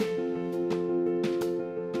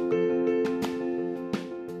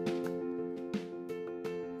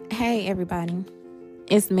Hey everybody,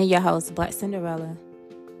 it's me, your host, Black Cinderella.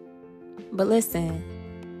 But listen,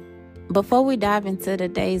 before we dive into the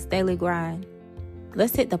day's daily grind,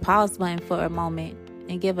 let's hit the pause button for a moment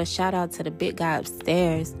and give a shout out to the big guy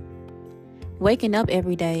upstairs. Waking up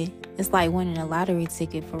every day is like winning a lottery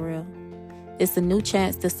ticket for real. It's a new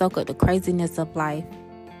chance to soak up the craziness of life,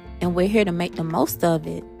 and we're here to make the most of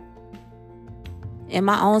it. In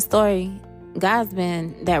my own story, God's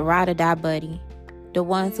been that ride or die buddy. The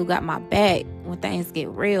ones who got my back when things get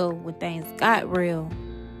real, when things got real.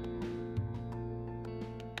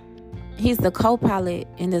 He's the co-pilot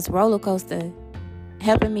in this roller coaster,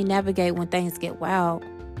 helping me navigate when things get wild.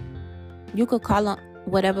 You could call him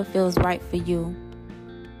whatever feels right for you.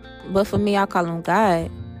 But for me, I call him God.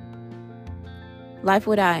 Life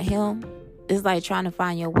without him is like trying to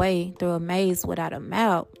find your way through a maze without a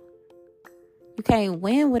map. You can't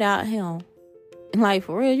win without him. Like,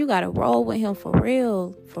 for real, you got to roll with him for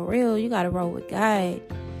real. For real, you got to roll with God.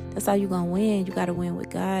 That's how you going to win. You got to win with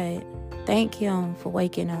God. Thank him for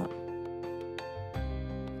waking up.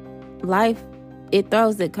 Life, it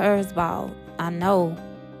throws the curveball. I know.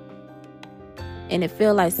 And it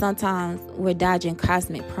feel like sometimes we're dodging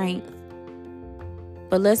cosmic pranks.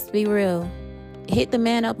 But let's be real. Hit the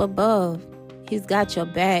man up above. He's got your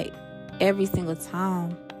back every single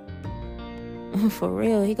time. For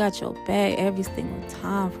real, he got your back every single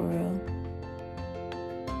time, for real.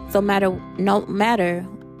 So no matter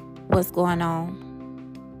what's going on,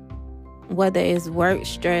 whether it's work,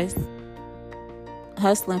 stress,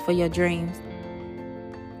 hustling for your dreams,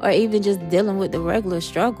 or even just dealing with the regular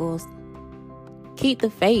struggles, keep the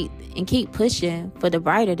faith and keep pushing for the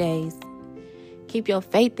brighter days. Keep your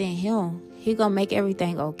faith in him. He gonna make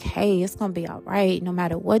everything okay. It's gonna be all right no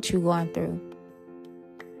matter what you're going through.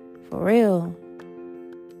 For real.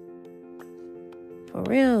 For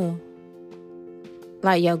real.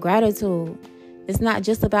 Like, your gratitude. It's not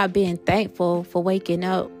just about being thankful for waking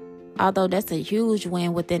up, although that's a huge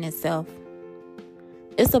win within itself.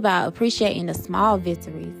 It's about appreciating the small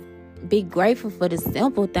victories. Be grateful for the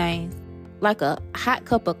simple things, like a hot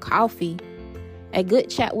cup of coffee, a good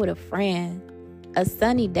chat with a friend, a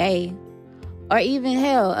sunny day, or even,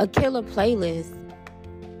 hell, a killer playlist.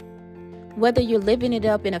 Whether you're living it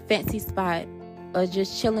up in a fancy spot or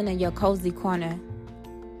just chilling in your cozy corner,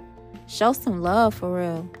 show some love for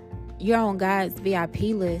real. You're on God's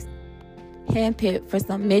VIP list, handpicked for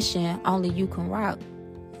some mission only you can rock.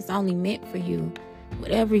 It's only meant for you.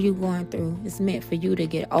 Whatever you're going through, it's meant for you to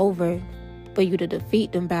get over, for you to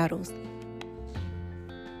defeat them battles.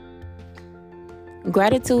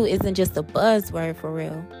 Gratitude isn't just a buzzword for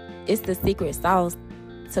real. It's the secret sauce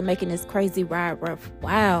to making this crazy ride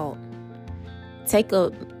worthwhile. Take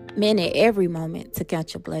a minute every moment to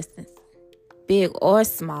count your blessings, big or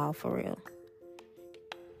small, for real.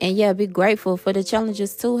 And yeah, be grateful for the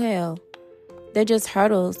challenges too, hell. They're just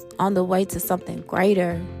hurdles on the way to something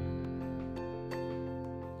greater.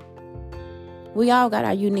 We all got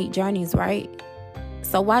our unique journeys, right?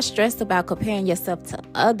 So why stress about comparing yourself to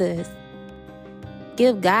others?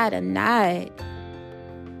 Give God a nod.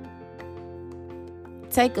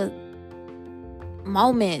 Take a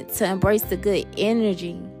moment to embrace the good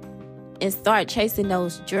energy and start chasing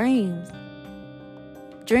those dreams.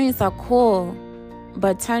 Dreams are cool,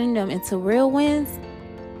 but turning them into real wins,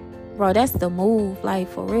 bro, that's the move. Like,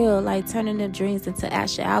 for real, like turning them dreams into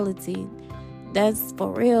actuality. That's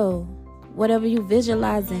for real. Whatever you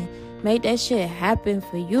visualizing, make that shit happen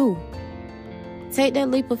for you. Take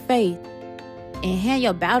that leap of faith and hand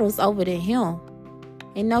your battles over to him.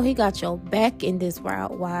 And know he got your back in this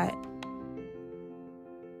route wide.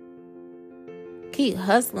 Keep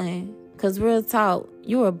hustling, because real talk,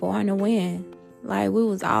 you were born to win. Like, we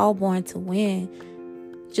was all born to win.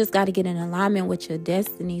 Just got to get in alignment with your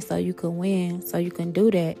destiny so you can win, so you can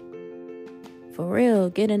do that. For real,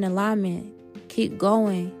 get in alignment. Keep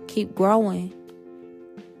going. Keep growing.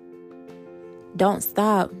 Don't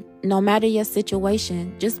stop. No matter your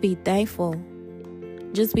situation, just be thankful.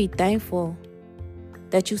 Just be thankful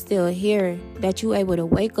that you still here, that you able to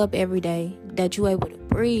wake up every day, that you able to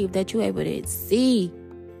breathe, that you able to see.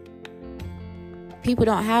 People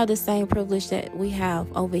don't have the same privilege that we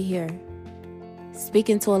have over here.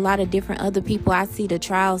 Speaking to a lot of different other people, I see the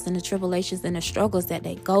trials and the tribulations and the struggles that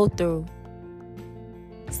they go through.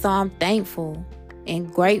 So I'm thankful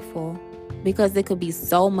and grateful because it could be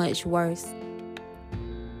so much worse.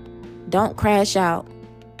 Don't crash out.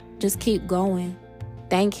 Just keep going.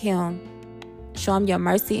 Thank him. Show him your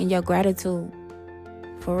mercy and your gratitude.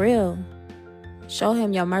 For real. Show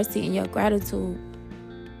him your mercy and your gratitude.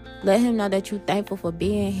 Let him know that you're thankful for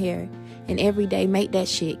being here. And every day make that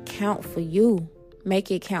shit count for you.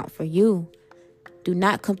 Make it count for you. Do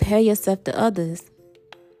not compare yourself to others.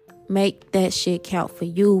 Make that shit count for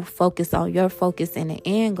you. Focus on your focus and the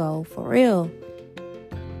end goal. For real.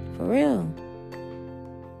 For real.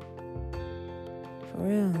 For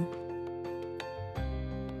real.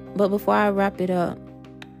 But before I wrap it up,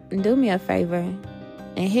 do me a favor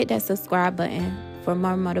and hit that subscribe button for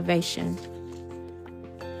more motivation.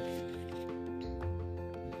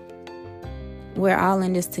 We're all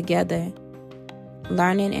in this together,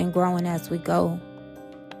 learning and growing as we go.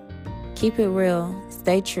 Keep it real,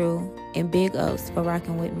 stay true, and big ups for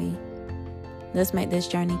rocking with me. Let's make this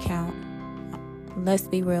journey count. Let's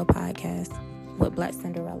Be Real podcast with Black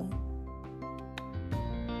Cinderella.